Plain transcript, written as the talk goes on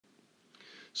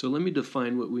So let me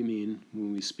define what we mean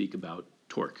when we speak about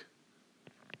torque.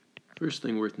 First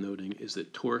thing worth noting is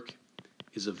that torque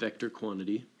is a vector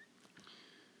quantity.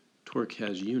 Torque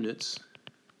has units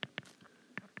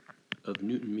of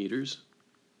Newton meters,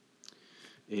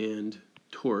 and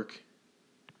torque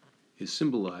is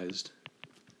symbolized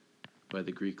by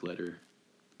the Greek letter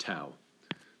tau.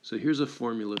 So here's a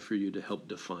formula for you to help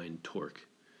define torque.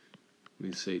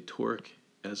 We say torque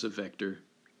as a vector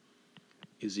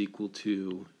is equal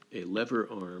to a lever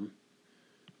arm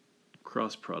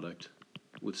cross product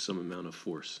with some amount of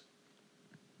force.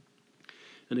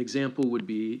 An example would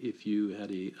be if you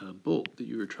had a bolt that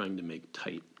you were trying to make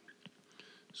tight.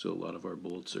 So a lot of our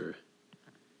bolts are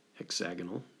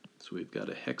hexagonal. So we've got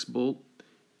a hex bolt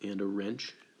and a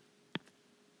wrench.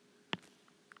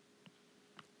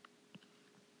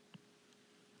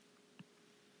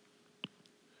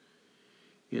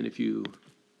 And if you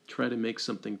try to make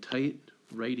something tight,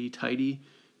 righty-tighty,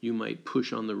 you might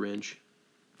push on the wrench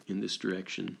in this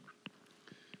direction.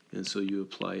 And so you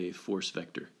apply a force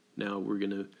vector. Now we're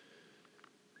going to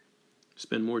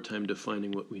spend more time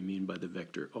defining what we mean by the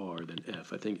vector R than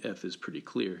F. I think F is pretty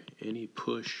clear. Any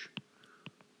push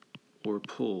or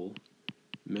pull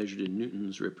measured in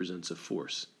newtons represents a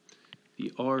force.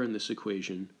 The R in this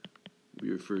equation we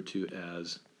refer to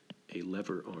as a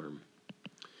lever arm.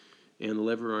 And the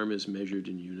lever arm is measured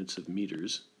in units of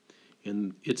meters,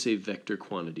 and it's a vector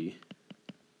quantity,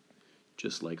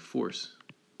 just like force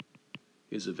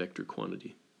is a vector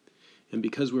quantity. And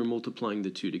because we're multiplying the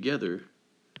two together,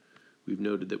 we've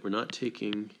noted that we're not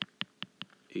taking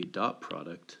a dot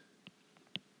product.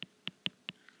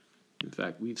 In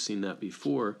fact, we've seen that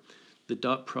before. The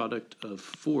dot product of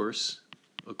force,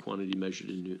 a quantity measured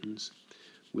in newtons,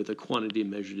 with a quantity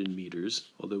measured in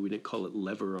meters, although we didn't call it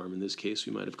lever arm in this case,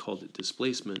 we might have called it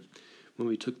displacement. When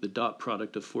we took the dot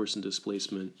product of force and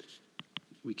displacement,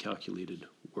 we calculated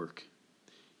work.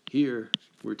 Here,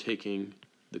 we're taking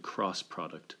the cross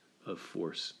product of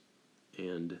force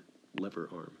and lever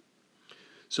arm.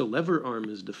 So lever arm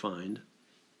is defined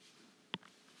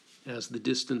as the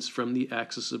distance from the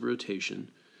axis of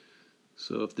rotation.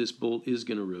 So if this bolt is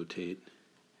going to rotate,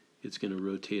 it's going to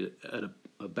rotate at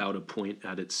about a point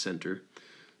at its center.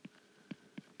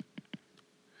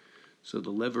 So the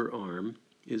lever arm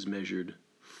is measured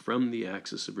from the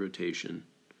axis of rotation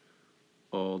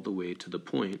all the way to the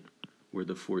point where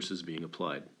the force is being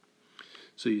applied.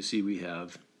 So you see we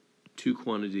have two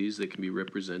quantities that can be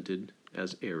represented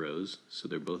as arrows, so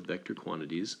they're both vector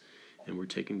quantities, and we're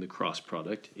taking the cross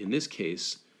product. In this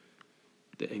case,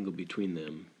 the angle between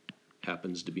them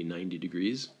happens to be 90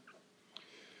 degrees.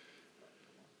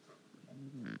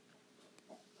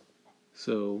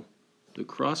 So the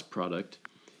cross product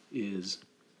is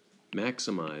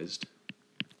maximized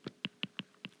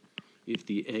if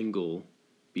the angle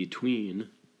between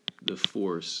the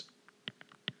force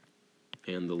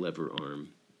and the lever arm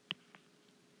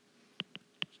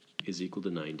is equal to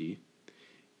 90,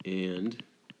 and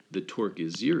the torque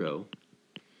is 0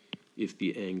 if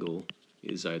the angle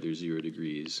is either 0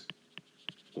 degrees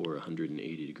or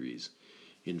 180 degrees.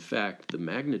 In fact, the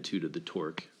magnitude of the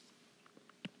torque,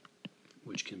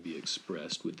 which can be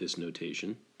expressed with this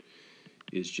notation,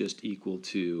 is just equal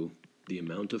to the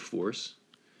amount of force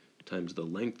times the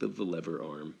length of the lever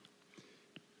arm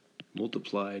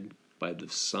multiplied by the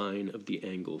sine of the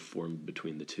angle formed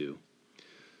between the two.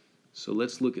 So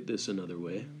let's look at this another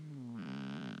way.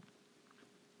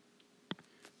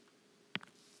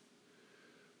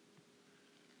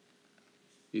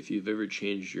 If you've ever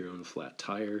changed your own flat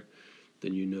tire,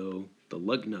 then you know the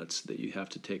lug nuts that you have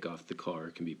to take off the car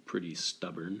can be pretty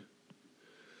stubborn.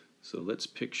 So let's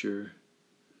picture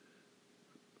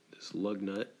this lug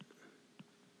nut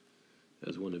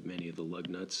as one of many of the lug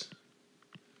nuts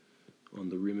on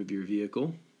the rim of your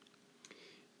vehicle,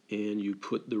 and you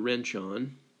put the wrench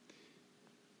on,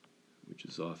 which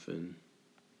is often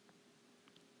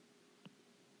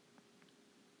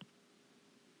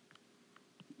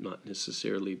not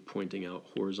necessarily pointing out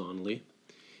horizontally.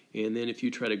 And then if you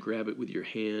try to grab it with your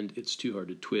hand, it's too hard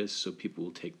to twist, so people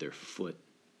will take their foot.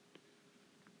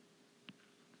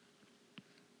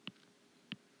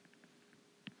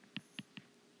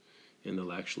 And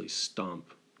they'll actually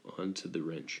stomp onto the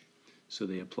wrench. So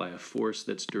they apply a force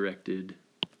that's directed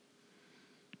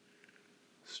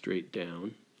straight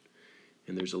down,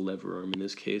 and there's a lever arm in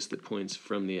this case that points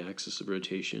from the axis of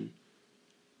rotation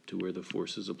to where the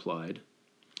force is applied.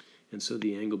 And so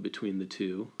the angle between the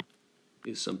two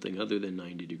is something other than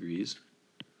 90 degrees.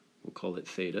 We'll call it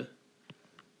theta.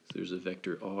 So there's a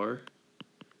vector R,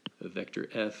 a vector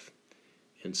F,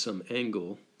 and some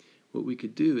angle. What we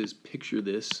could do is picture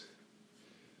this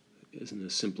is in a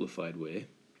simplified way.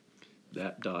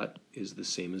 That dot is the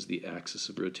same as the axis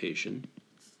of rotation.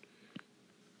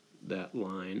 That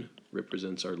line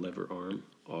represents our lever arm,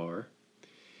 R.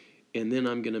 And then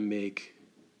I'm going to make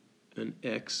an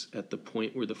X at the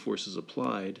point where the force is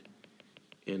applied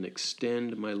and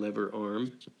extend my lever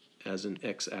arm as an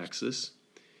X-axis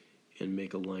and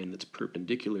make a line that's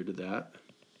perpendicular to that.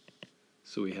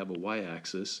 So we have a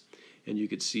Y-axis, and you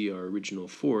could see our original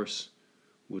force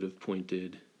would have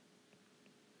pointed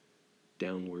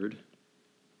downward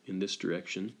in this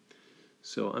direction.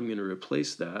 So I'm going to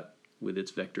replace that with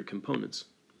its vector components.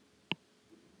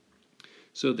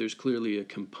 So there's clearly a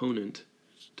component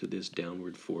to this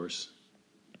downward force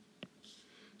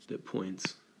that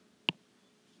points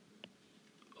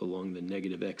along the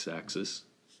negative x-axis.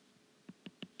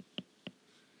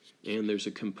 And there's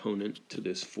a component to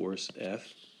this force F.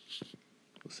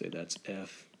 We'll say that's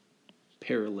F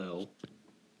parallel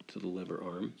to the lever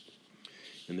arm.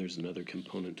 And there's another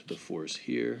component to the force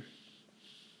here.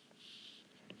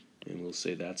 And we'll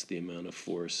say that's the amount of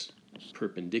force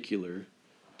perpendicular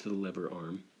to the lever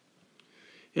arm.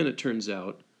 And it turns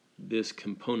out this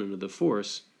component of the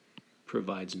force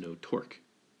provides no torque.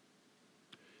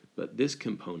 But this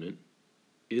component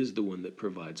is the one that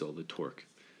provides all the torque.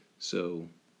 So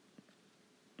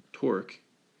torque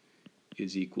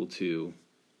is equal to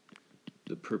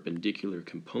the perpendicular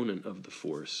component of the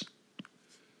force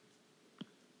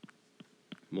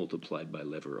multiplied by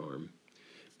lever arm.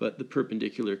 But the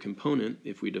perpendicular component,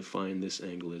 if we define this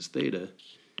angle as theta,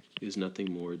 is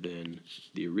nothing more than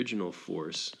the original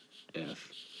force, F,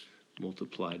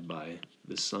 multiplied by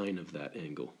the sine of that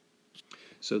angle.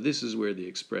 So this is where the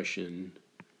expression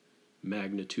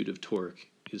magnitude of torque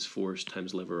is force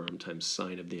times lever arm times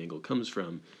sine of the angle comes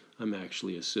from. I'm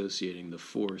actually associating the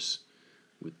force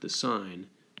with the sine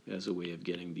as a way of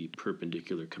getting the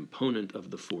perpendicular component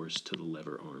of the force to the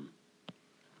lever arm.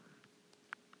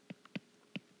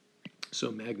 So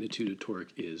magnitude of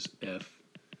torque is F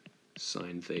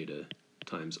sine theta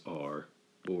times R,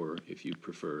 or if you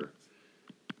prefer,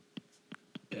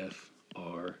 F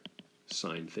R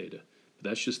sine theta. But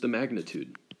that's just the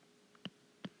magnitude.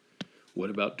 What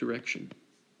about direction?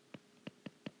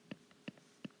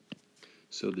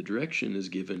 So the direction is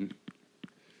given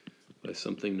by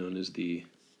something known as the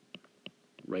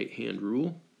right-hand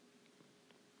rule.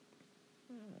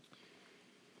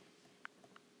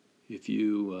 If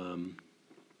you,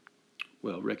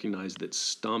 recognize that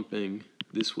stomping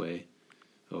this way,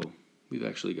 we've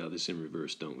actually got this in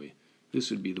reverse, don't we? This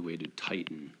would be the way to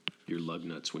tighten your lug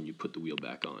nuts when you put the wheel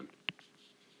back on,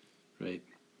 right?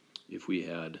 If we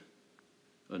had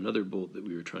another bolt that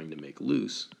we were trying to make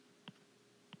loose,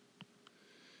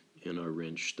 and our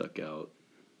wrench stuck out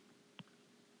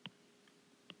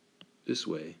this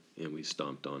way, and we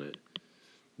stomped on it,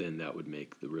 then that would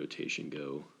make the rotation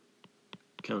go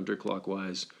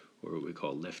counterclockwise, or what we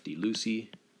call lefty-loosey,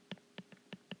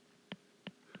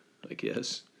 I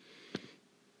guess.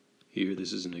 Here,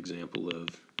 this is an example of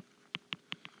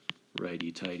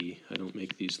righty-tighty. I don't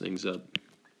make these things up.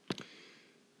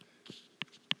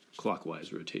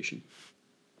 Clockwise rotation.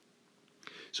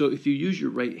 So if you use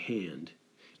your right hand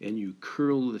and you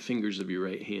curl the fingers of your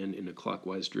right hand in a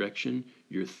clockwise direction,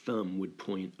 your thumb would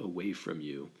point away from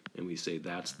you, and we say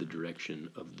that's the direction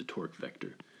of the torque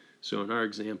vector. So in our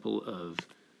example of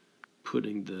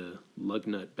putting the lug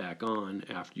nut back on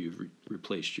after you've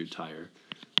replaced your tire,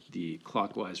 the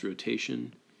clockwise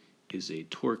rotation is a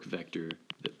torque vector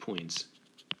that points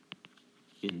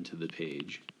into the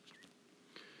page.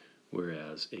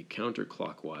 Whereas a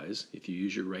counterclockwise, if you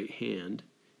use your right hand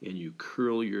and you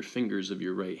curl your fingers of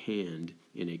your right hand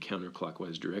in a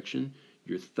counterclockwise direction,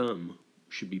 your thumb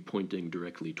should be pointing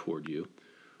directly toward you,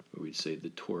 or we'd say the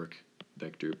torque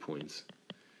vector points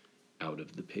out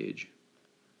of the page.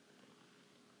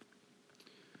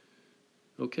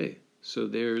 Okay, so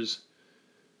there's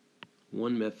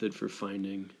one method for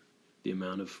finding the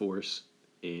amount of force,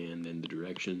 and then the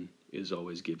direction is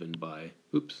always given by,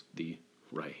 the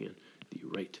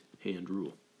right hand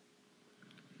rule.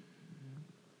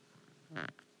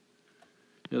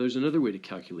 Now there's another way to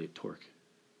calculate torque.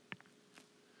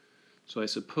 So I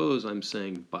suppose I'm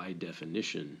saying by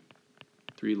definition,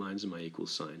 3 lines of my equal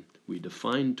sign, we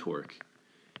define torque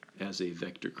as a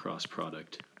vector cross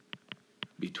product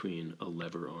between a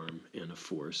lever arm and a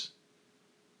force.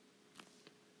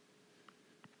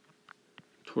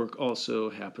 Torque also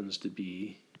happens to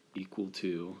be equal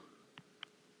to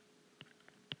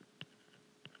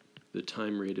the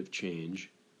time rate of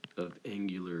change of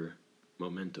angular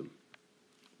momentum,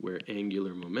 where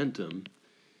angular momentum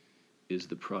is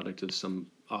the product of some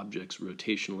object's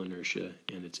rotational inertia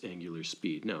and its angular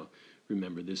speed. Now,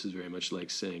 remember, this is very much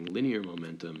like saying linear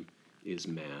momentum is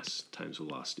mass times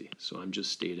velocity. So I'm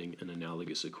just stating an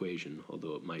analogous equation,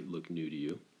 although it might look new to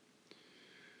you.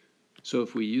 So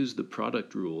if we use the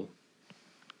product rule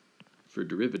for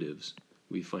derivatives,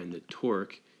 we find that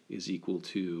torque is equal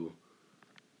to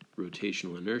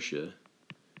rotational inertia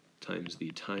times the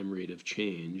time rate of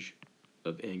change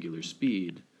of angular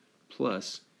speed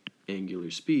plus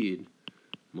angular speed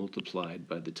multiplied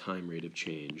by the time rate of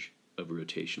change of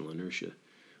rotational inertia.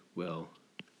 Well,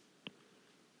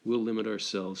 we'll limit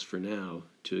ourselves for now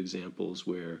to examples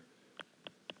where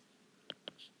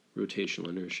rotational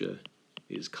inertia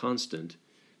is constant,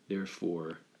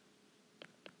 therefore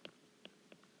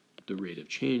the rate of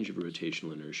change of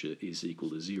rotational inertia is equal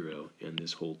to 0, and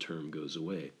this whole term goes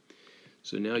away.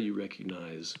 So now you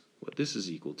recognize what this is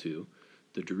equal to.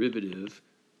 The derivative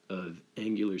of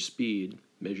angular speed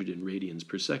measured in radians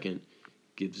per second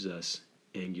gives us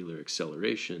angular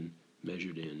acceleration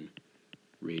measured in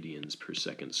radians per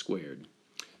second squared.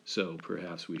 So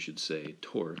perhaps we should say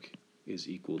torque is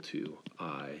equal to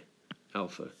I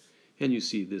alpha. And you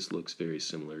see this looks very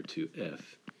similar to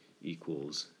F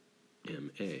equals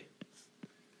ma.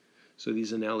 So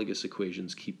these analogous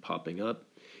equations keep popping up,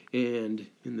 and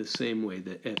in the same way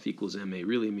that F equals ma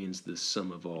really means the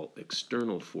sum of all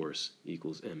external force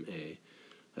equals ma,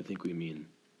 I think we mean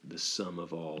the sum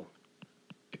of all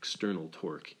external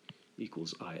torque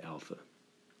equals I alpha.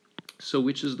 So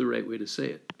which is the right way to say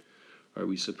it? Are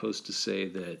we supposed to say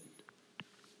that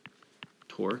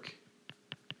torque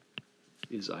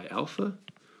is I alpha,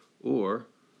 or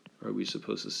are we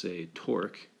supposed to say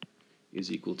torque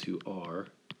is equal to R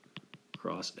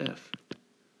cross F?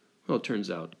 Well, it turns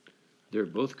out they're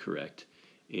both correct,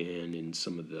 and in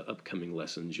some of the upcoming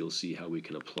lessons you'll see how we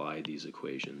can apply these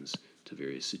equations to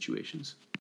various situations.